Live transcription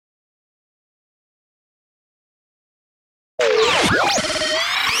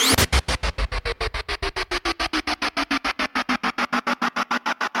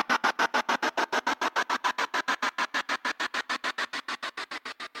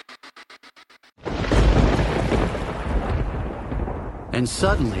And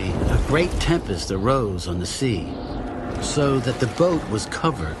suddenly, a great tempest arose on the sea, so that the boat was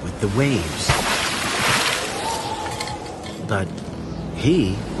covered with the waves. But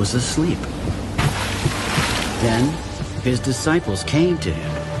he was asleep. Then his disciples came to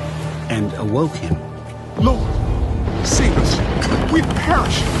him and awoke him. Lord, save us. We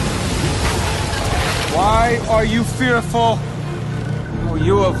perish. Why are you fearful? Oh,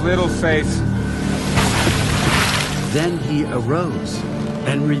 you of little faith. Then he arose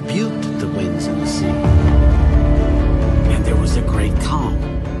and rebuked the winds and the sea. And there was a great calm.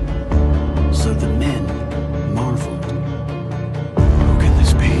 So the men marveled. Who can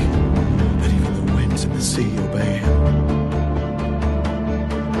this be, that even the winds and the sea obey him?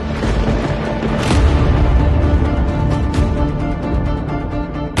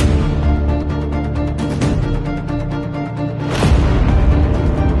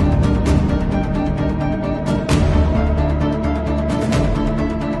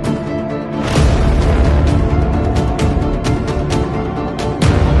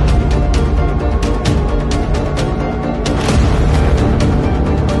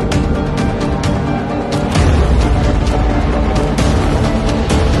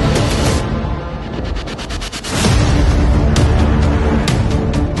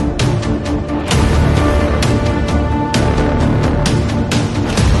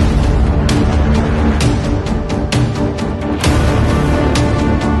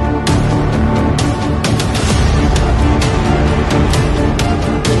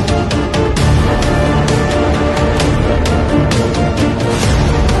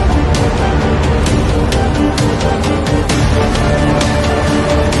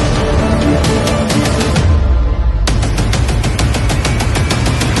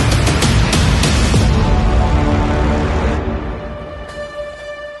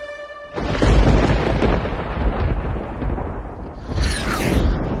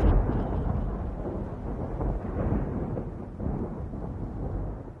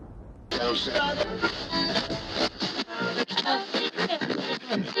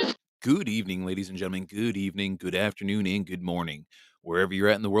 Good evening, ladies and gentlemen. Good evening, good afternoon, and good morning. Wherever you're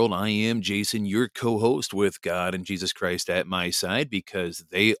at in the world, I am Jason, your co-host with God and Jesus Christ at my side, because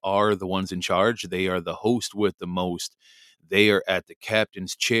they are the ones in charge. They are the host with the most. They are at the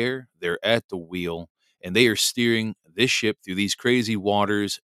captain's chair. They're at the wheel, and they are steering this ship through these crazy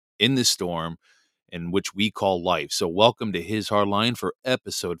waters in the storm, in which we call life. So welcome to His Hard Line for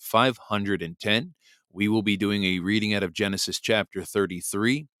episode 510. We will be doing a reading out of Genesis chapter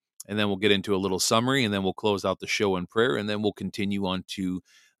 33. And then we'll get into a little summary, and then we'll close out the show in prayer, and then we'll continue on to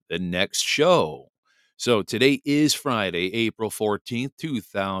the next show. So today is Friday, April 14th,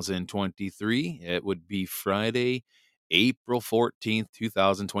 2023. It would be Friday, April 14th,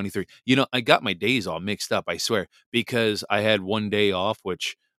 2023. You know, I got my days all mixed up, I swear, because I had one day off,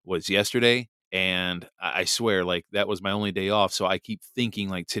 which was yesterday, and I swear, like, that was my only day off. So I keep thinking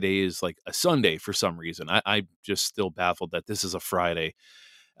like today is like a Sunday for some reason. I'm just still baffled that this is a Friday.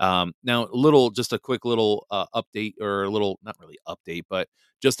 Now, just a quick little update, or a little, not really update, but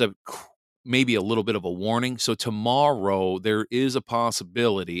just maybe a little bit of a warning. So tomorrow there is a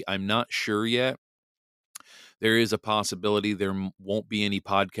possibility, I'm not sure yet. There is a possibility there won't be any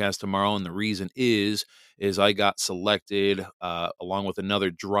podcast tomorrow. And the reason is I got selected along with another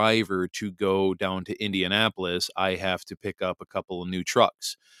driver to go down to Indianapolis. I have to pick up a couple of new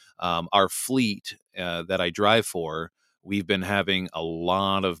trucks. Our fleet that I drive for, we've been having a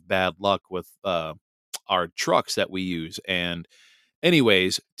lot of bad luck with our trucks that we use. And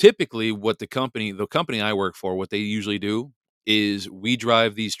anyways, typically what the company I work for, what they usually do is we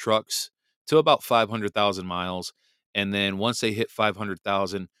drive these trucks to about 500,000 miles. And then once they hit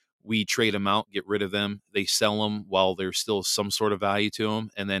 500,000, we trade them out, get rid of them. They sell them while there's still some sort of value to them.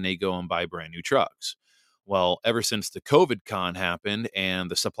 And then they go and buy brand new trucks. Well, ever since the COVID con happened and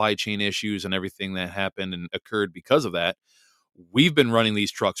the supply chain issues and everything that happened and occurred because of that, we've been running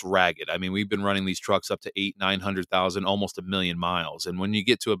these trucks ragged. I mean, we've been running these trucks up to 900,000, almost 1,000,000 miles. And when you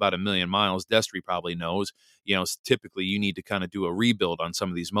get to about 1,000,000 miles, Destry probably knows, typically you need to kind of do a rebuild on some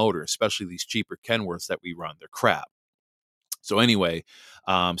of these motors, especially these cheaper Kenworths that we run. They're crap. So anyway,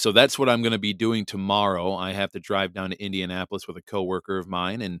 so that's what I'm going to be doing tomorrow. I have to drive down to Indianapolis with a coworker of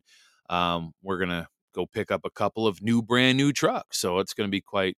mine, and we're going to go pick up a couple of brand new trucks. So it's going to be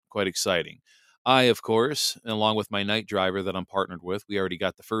quite exciting. I, of course, along with my night driver that I'm partnered with, we already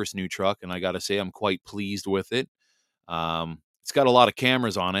got the first new truck, and I got to say I'm quite pleased with it. It's got a lot of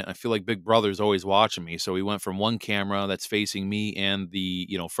cameras on it. I feel like Big Brother's always watching me. So we went from one camera that's facing me and the,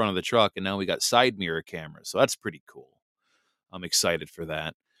 front of the truck, and now we got side mirror cameras. So that's pretty cool. I'm excited for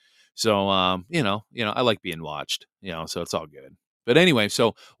that. So, I like being watched, so it's all good. But anyway,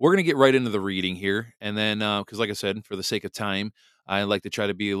 so we're going to get right into the reading here. And then, because like I said, for the sake of time, I like to try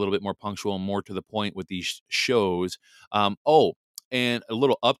to be a little bit more punctual and more to the point with these shows. And a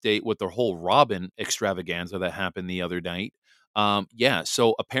little update with the whole Robin extravaganza that happened the other night. Yeah,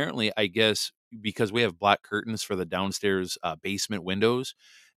 so apparently, I guess because we have black curtains for the downstairs basement windows,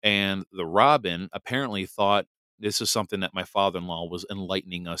 and the Robin apparently thought this is something that my father-in-law was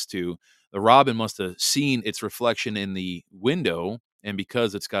enlightening us to. The robin must have seen its reflection in the window, and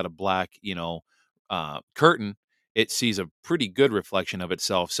because it's got a black, curtain, it sees a pretty good reflection of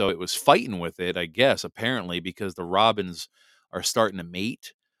itself. So it was fighting with it, I guess, apparently, because the robins are starting to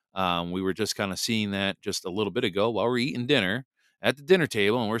mate. We were just kind of seeing that just a little bit ago while we're eating dinner at the dinner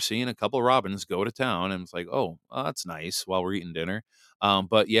table, and we're seeing a couple robins go to town, and it's like, oh, that's nice while we're eating dinner.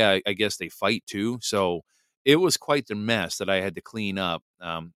 But yeah, I guess they fight too. So it was quite the mess that I had to clean up.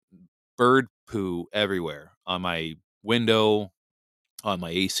 Bird poo everywhere on my window, on my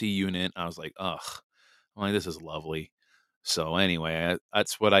AC unit. I was like, ugh, I'm like, this is lovely. So anyway,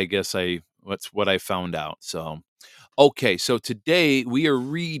 that's what I guess that's what I found out. So okay, so today we are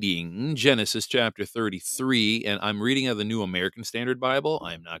reading Genesis chapter 33, and I'm reading out of the New American Standard Bible.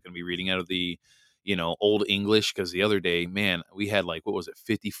 I'm not going to be reading out of the, Old English, because the other day, man, we had like, what was it,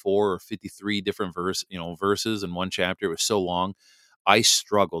 54 or 53 different verses in one chapter. It was so long. I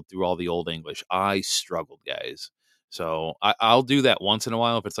struggled through all the Old English. I struggled, guys. So I'll do that once in a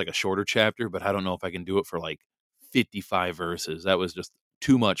while if it's like a shorter chapter, but I don't know if I can do it for like 55 verses. That was just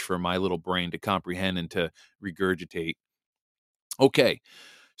too much for my little brain to comprehend and to regurgitate. Okay,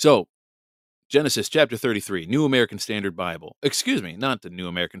 so Genesis chapter 33, New American Standard Bible. Excuse me, not the New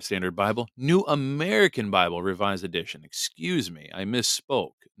American Standard Bible, New American Bible Revised Edition. Excuse me, I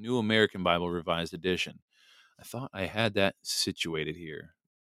misspoke. New American Bible Revised Edition. I thought I had that situated here.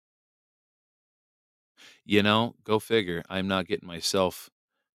 Go figure. I'm not getting myself.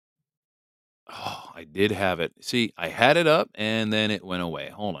 Oh, I did have it. See, I had it up and then it went away.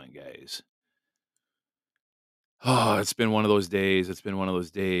 Hold on, guys. Oh, it's been one of those days. It's been one of those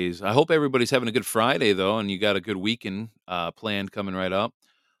days. I hope everybody's having a good Friday though, and you got a good weekend planned coming right up.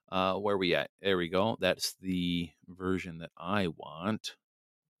 Where we at? There we go. That's the version that I want.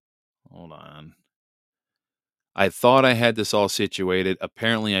 Hold on. I thought I had this all situated.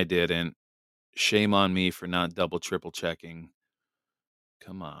 Apparently I didn't. Shame on me for not double triple checking.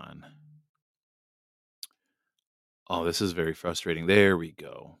 Come on. Oh, this is very frustrating. There we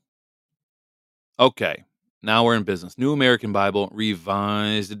go. Okay. Now we're in business. New American Bible,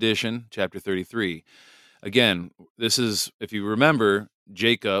 Revised Edition, chapter 33. Again, this is, if you remember,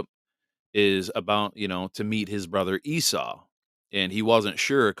 Jacob is about, to meet his brother Esau. And he wasn't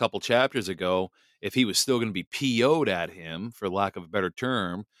sure a couple chapters ago if he was still going to be PO'd at him, for lack of a better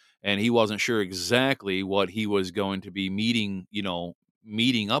term. And he wasn't sure exactly what he was going to be meeting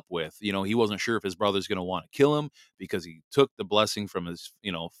up with. He wasn't sure if his brother's going to want to kill him because he took the blessing from his,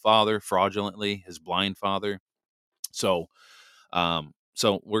 father fraudulently, his blind father. So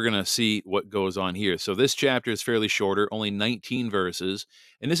we're going to see what goes on here. So this chapter is fairly shorter, only 19 verses,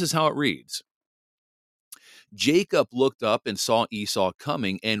 and this is how it reads. Jacob looked up and saw Esau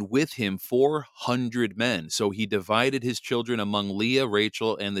coming, and with him 400 men. So he divided his children among Leah,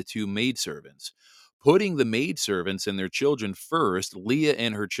 Rachel, and the two maidservants, putting the maidservants and their children first, Leah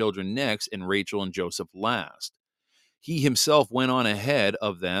and her children next, and Rachel and Joseph last. He himself went on ahead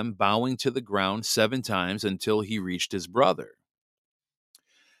of them, bowing to the ground 7 times until he reached his brother.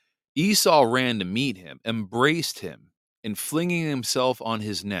 Esau ran to meet him, embraced him, and flinging himself on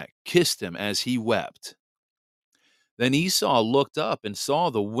his neck, kissed him as he wept. Then Esau looked up and saw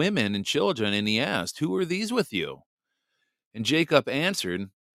the women and children, and he asked, "Who are these with you?" And Jacob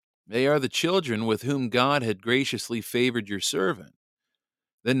answered, "They are the children with whom God had graciously favored your servant."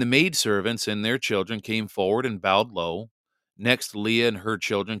 Then the maidservants and their children came forward and bowed low. Next, Leah and her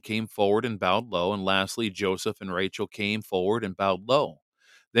children came forward and bowed low. And lastly, Joseph and Rachel came forward and bowed low.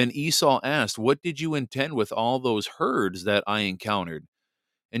 Then Esau asked, "What did you intend with all those herds that I encountered?"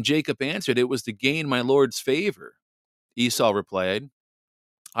 And Jacob answered, "It was to gain my Lord's favor." Esau replied,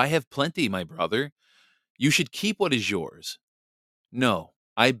 "I have plenty, my brother. You should keep what is yours." "No,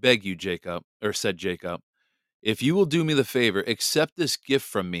 I beg you, Jacob," said Jacob, "if you will do me the favor, accept this gift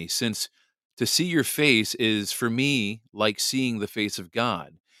from me, since to see your face is for me like seeing the face of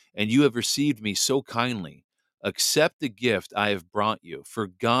God, and you have received me so kindly. Accept the gift I have brought you, for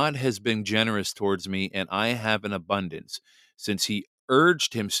God has been generous towards me, and I have an abundance. Since he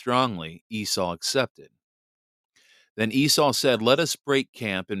urged him strongly, Esau accepted. Then Esau said, Let us break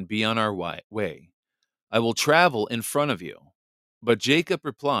camp and be on our way. I will travel in front of you. But Jacob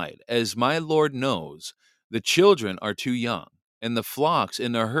replied, As my Lord knows, the children are too young, and the flocks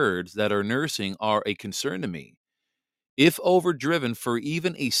and the herds that are nursing are a concern to me. If overdriven for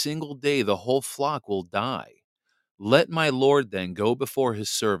even a single day, the whole flock will die. Let my Lord then go before his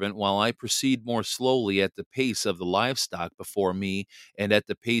servant while I proceed more slowly at the pace of the livestock before me and at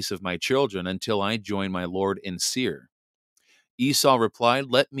the pace of my children until I join my Lord in Seir. Esau replied,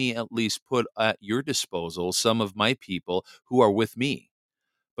 Let me at least put at your disposal some of my people who are with me.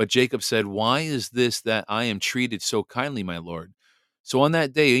 But Jacob said, Why is this that I am treated so kindly, my Lord? So on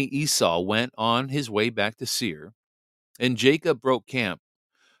that day Esau went on his way back to Seir, and Jacob broke camp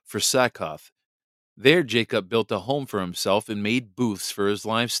for Succoth. There Jacob built a home for himself and made booths for his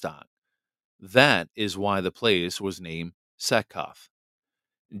livestock. That is why the place was named Succoth.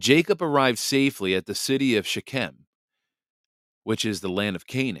 Jacob arrived safely at the city of Shechem, which is the land of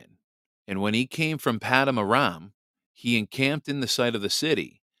Canaan. And when he came from Padam Aram, he encamped in the sight of the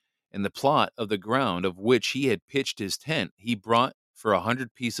city, and the plot of the ground of which he had pitched his tent he brought for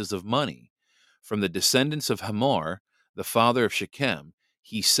 100 pieces of money. From the descendants of Hamor, the father of Shechem,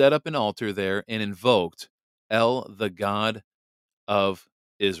 he set up an altar there and invoked El, the God of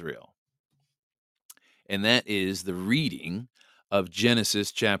Israel. And that is the reading of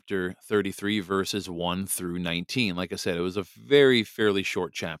Genesis chapter 33, verses 1 through 19. Like I said, it was a fairly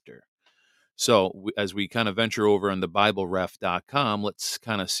short chapter. So as we kind of venture over on the BibleRef.com, let's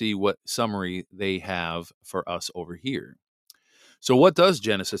kind of see what summary they have for us over here. So what does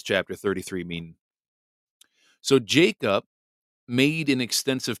Genesis chapter 33 mean? So Jacob made an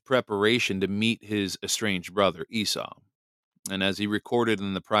extensive preparation to meet his estranged brother Esau. And as he recorded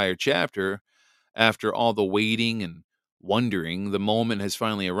in the prior chapter, after all the waiting and wondering, the moment has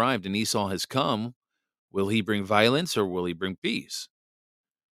finally arrived and Esau has come. Will he bring violence or will he bring peace?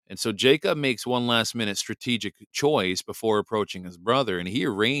 And so Jacob makes one last minute strategic choice before approaching his brother, and he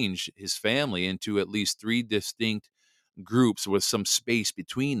arranged his family into at least 3 distinct groups with some space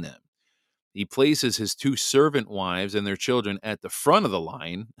between them. He places his 2 servant wives and their children at the front of the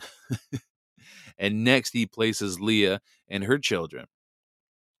line, and next he places Leah and her children.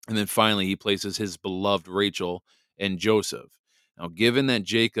 And then finally, he places his beloved Rachel and Joseph. Now, given that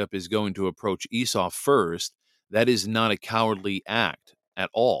Jacob is going to approach Esau first, that is not a cowardly act at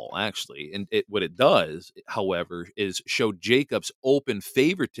all, actually. And what it does, however, is show Jacob's open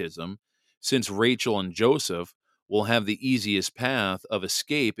favoritism, since Rachel and Joseph will have the easiest path of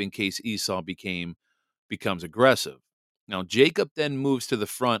escape in case Esau becomes aggressive. Now, Jacob then moves to the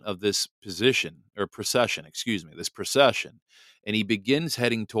front of this procession, and he begins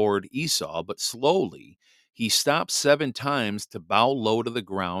heading toward Esau, but slowly he stops 7 times to bow low to the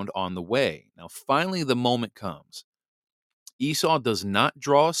ground on the way. Now, finally, the moment comes. Esau does not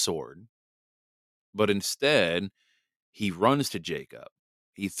draw a sword, but instead he runs to Jacob.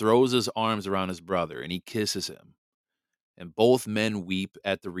 He throws his arms around his brother and he kisses him, and both men weep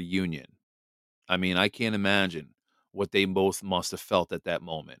at the reunion. I mean, I can't imagine what they both must have felt at that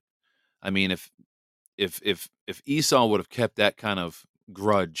moment. I mean, if Esau would have kept that kind of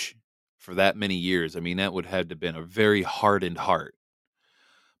grudge for that many years, I mean, that would have to been a very hardened heart.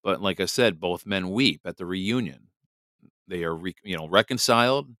 But like I said, both men weep at the reunion. They are,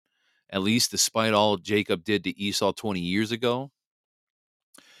 reconciled, at least despite all Jacob did to Esau 20 years ago.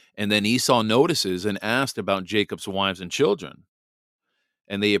 And then Esau notices and asked about Jacob's wives and children.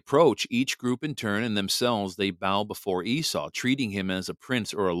 And they approach each group in turn, and themselves they bow before Esau, treating him as a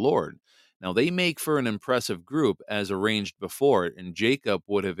prince or a lord. Now they make for an impressive group as arranged before, and Jacob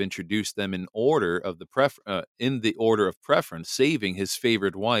would have introduced them in the order of preference, saving his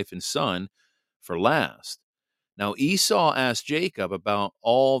favored wife and son for last. Now Esau asked Jacob about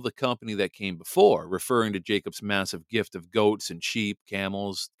all the company that came before, referring to Jacob's massive gift of goats and sheep,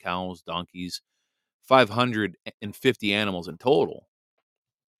 camels, cows, donkeys, 550 animals in total.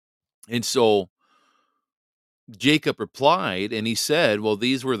 And so Jacob replied and he said, Well,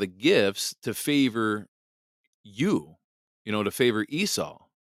 these were the gifts to favor you, to favor Esau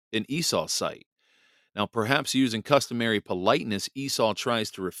in Esau's sight. Now, perhaps using customary politeness, Esau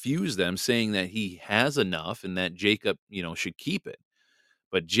tries to refuse them, saying that he has enough and that Jacob, should keep it.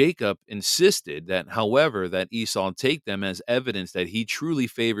 But Jacob insisted that Esau take them as evidence that he truly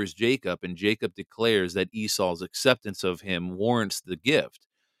favors Jacob, and Jacob declares that Esau's acceptance of him warrants the gift.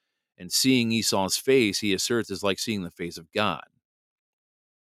 And seeing Esau's face, he asserts, is like seeing the face of God.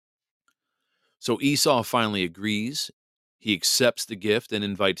 So Esau finally agrees. He accepts the gift and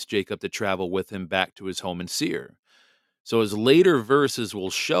invites Jacob to travel with him back to his home in Seir. So, as later verses will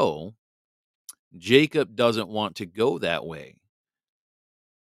show, Jacob doesn't want to go that way.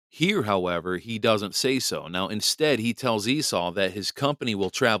 Here, however, he doesn't say so. Now, instead, he tells Esau that his company will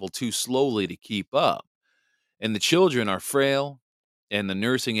travel too slowly to keep up, and the children are frail, and the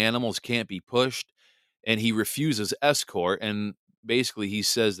nursing animals can't be pushed, and he refuses escort, and basically he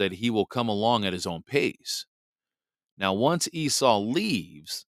says that he will come along at his own pace. Now, once Esau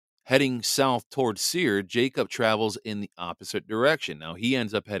leaves, heading south towards Seir, Jacob travels in the opposite direction. Now, he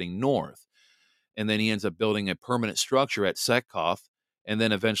ends up heading north, and then he ends up building a permanent structure at Sekkoth, and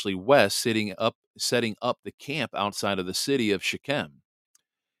then eventually west, setting up the camp outside of the city of Shechem.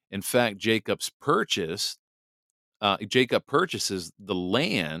 In fact, Jacob purchases the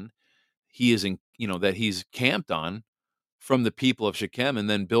land he is in, that he's camped on from the people of Shechem, and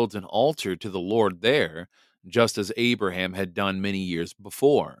then builds an altar to the Lord there, just as Abraham had done many years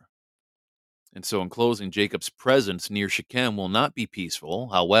before. And so, in closing, Jacob's presence near Shechem will not be peaceful.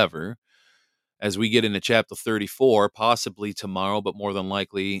 However, as we get into chapter 34, possibly tomorrow, but more than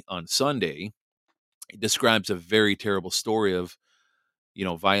likely on Sunday, it describes a very terrible story of,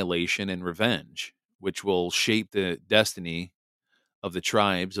 violation and revenge, which will shape the destiny of the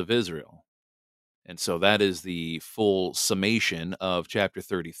tribes of Israel. And so that is the full summation of chapter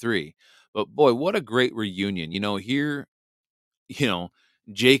 33. But boy, what a great reunion. Here, you know,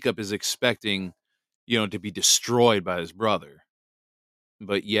 Jacob is expecting, to be destroyed by his brother,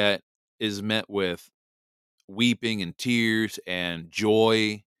 but yet is met with weeping and tears and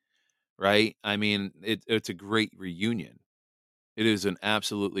joy, right? I mean, it's a great reunion. It is an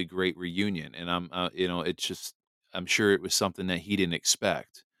absolutely great reunion. And it's just, I'm sure it was something that he didn't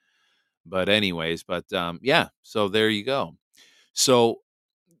expect. But anyways, yeah, so there you go. So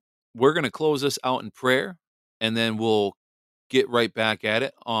we're going to close this out in prayer, and then we'll get right back at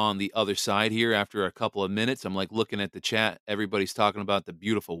it on the other side here after a couple of minutes. I'm like looking at the chat. Everybody's talking about the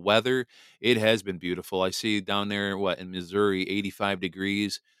beautiful weather. It has been beautiful. I see down there, in Missouri, 85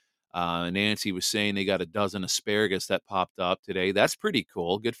 degrees. Nancy was saying they got a dozen asparagus that popped up today. That's pretty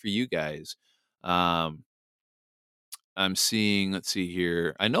cool. Good for you guys. I'm seeing, let's see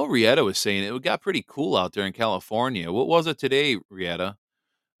here. I know Rietta was saying it got pretty cool out there in California. What was it today, Rietta?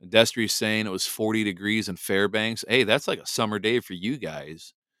 Destry's saying it was 40 degrees in Fairbanks. Hey, that's like a summer day for you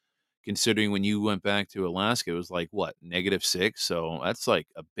guys, considering when you went back to Alaska, it was like, what, -6? So that's like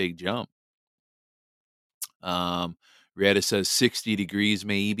a big jump. Rietta says 60 degrees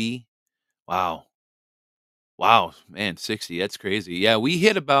maybe. Wow. Wow, man, 60, that's crazy. Yeah, my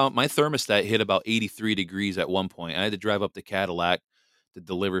thermostat hit about 83 degrees at one point. I had to drive up to Cadillac to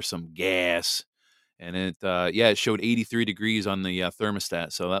deliver some gas. And it showed 83 degrees on the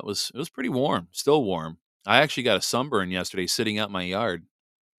thermostat. So it was pretty warm, still warm. I actually got a sunburn yesterday sitting out my yard.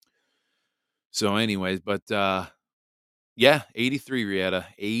 So anyways, yeah, 83, Rietta.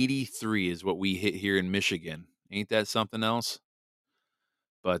 83 is what we hit here in Michigan. Ain't that something else?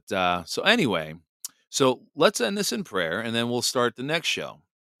 So anyway, so let's end this in prayer and then we'll start the next show.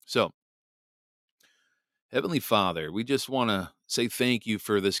 So, Heavenly Father, we just want to say thank you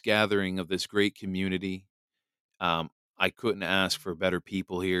for this gathering of this great community. Um, I couldn't ask for better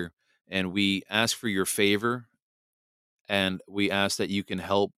people here. And we ask for your favor, and we ask that you can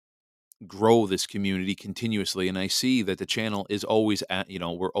help grow this community continuously. And I see that the channel is always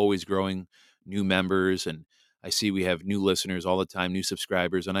we're always growing new members, and I see we have new listeners all the time, new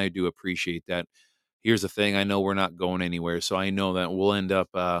subscribers, and I do appreciate that. Here's the thing, I know we're not going anywhere, so I know that we'll end up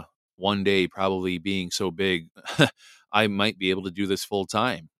one day probably being so big I might be able to do this full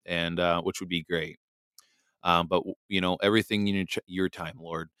time, and which would be great. Everything in your time,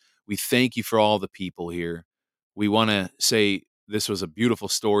 Lord. We thank you for all the people here. We want to say this was a beautiful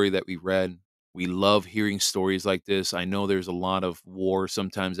story that we read. We love hearing stories like this. I know there's a lot of war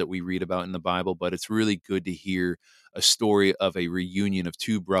sometimes that we read about in the Bible, but it's really good to hear a story of a reunion of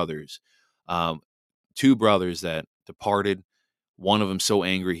um, two brothers that departed. One of them so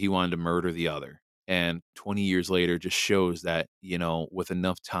angry he wanted to murder the other. And 20 years later just shows that, with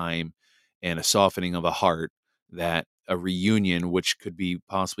enough time and a softening of a heart, that a reunion, which could be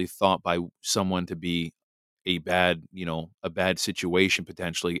possibly thought by someone to be a bad situation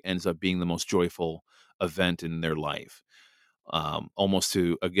potentially, ends up being the most joyful event in their life. Almost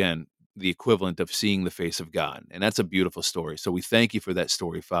to, again, the equivalent of seeing the face of God. And that's a beautiful story. So we thank you for that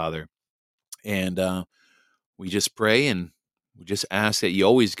story, Father. And we just pray and we just ask that you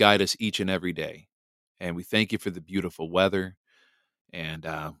always guide us each and every day. And we thank you for the beautiful weather. And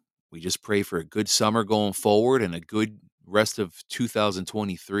we just pray for a good summer going forward and a good rest of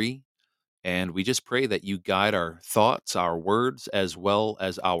 2023. And we just pray that you guide our thoughts, our words, as well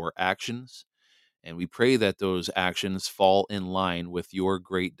as our actions. And we pray that those actions fall in line with your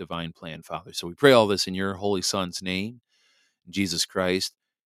great divine plan, Father. So we pray all this in your Holy Son's name, Jesus Christ.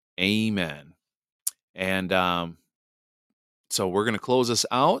 Amen. And so we're going to close us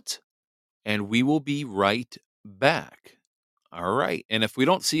out, and we will be right back. All right. And if we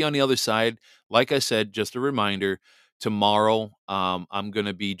don't see you on the other side, like I said, just a reminder, tomorrow I'm going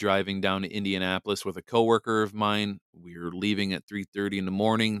to be driving down to Indianapolis with a coworker of mine. We're leaving at 3:30 in the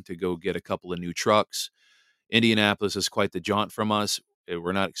morning to go get a couple of new trucks. Indianapolis is quite the jaunt from us.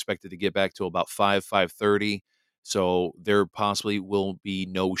 We're not expected to get back till about 5:30. So there possibly will be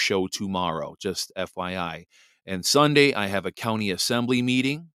no show tomorrow, just FYI. And Sunday, I have a county assembly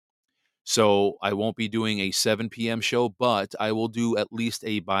meeting. So I won't be doing a 7 p.m. show, but I will do at least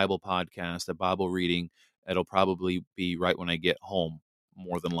a Bible podcast, a Bible reading. It'll probably be right when I get home,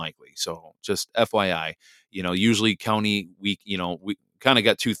 more than likely. So just FYI, usually county week, we kind of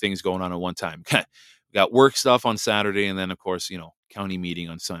got two things going on at one time. We got work stuff on Saturday, and then of course, county meeting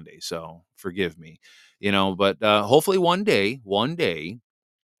on Sunday. So forgive me, but hopefully one day,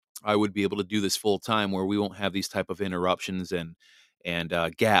 I would be able to do this full time where we won't have these type of interruptions and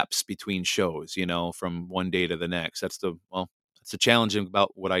gaps between shows, from one day to the next. That's the challenging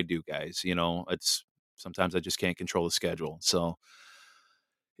about what I do, guys. It's sometimes I just can't control the schedule. So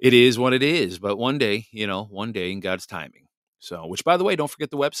it is what it is. But one day in God's timing. So, which by the way, don't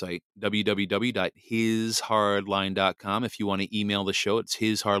forget the website, www.hishardline.com. If you want to email the show, it's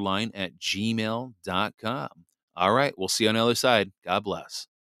hishardline@gmail.com. All right. We'll see you on the other side. God bless.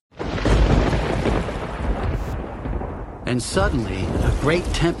 And suddenly a great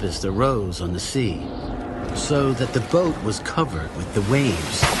tempest arose on the sea, so that the boat was covered with the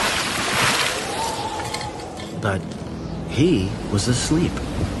waves. But he was asleep.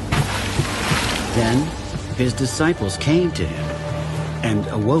 Then his disciples came to him and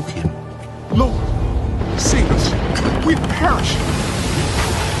awoke him. Lord, save us. We perish.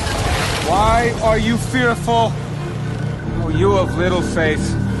 Why are you fearful? Oh, you of little faith.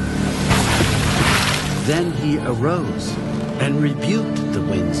 Then he arose and rebuked the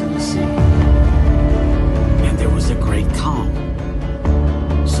winds and the sea. And there was a great calm.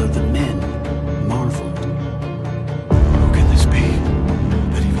 So the men marveled. Who can this be,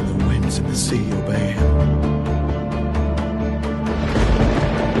 that even the winds and the sea obey him?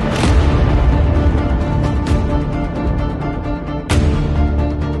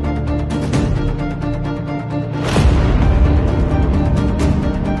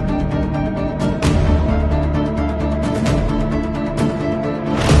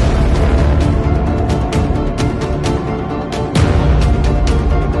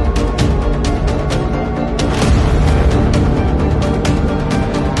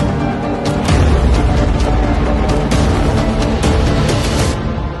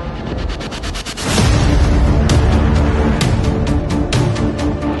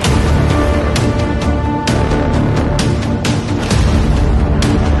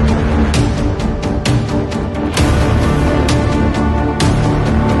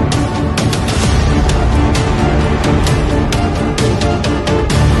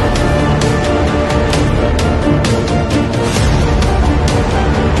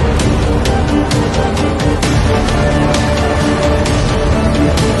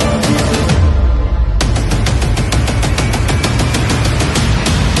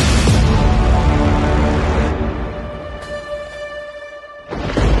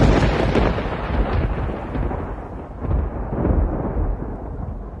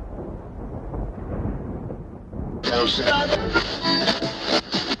 Stop.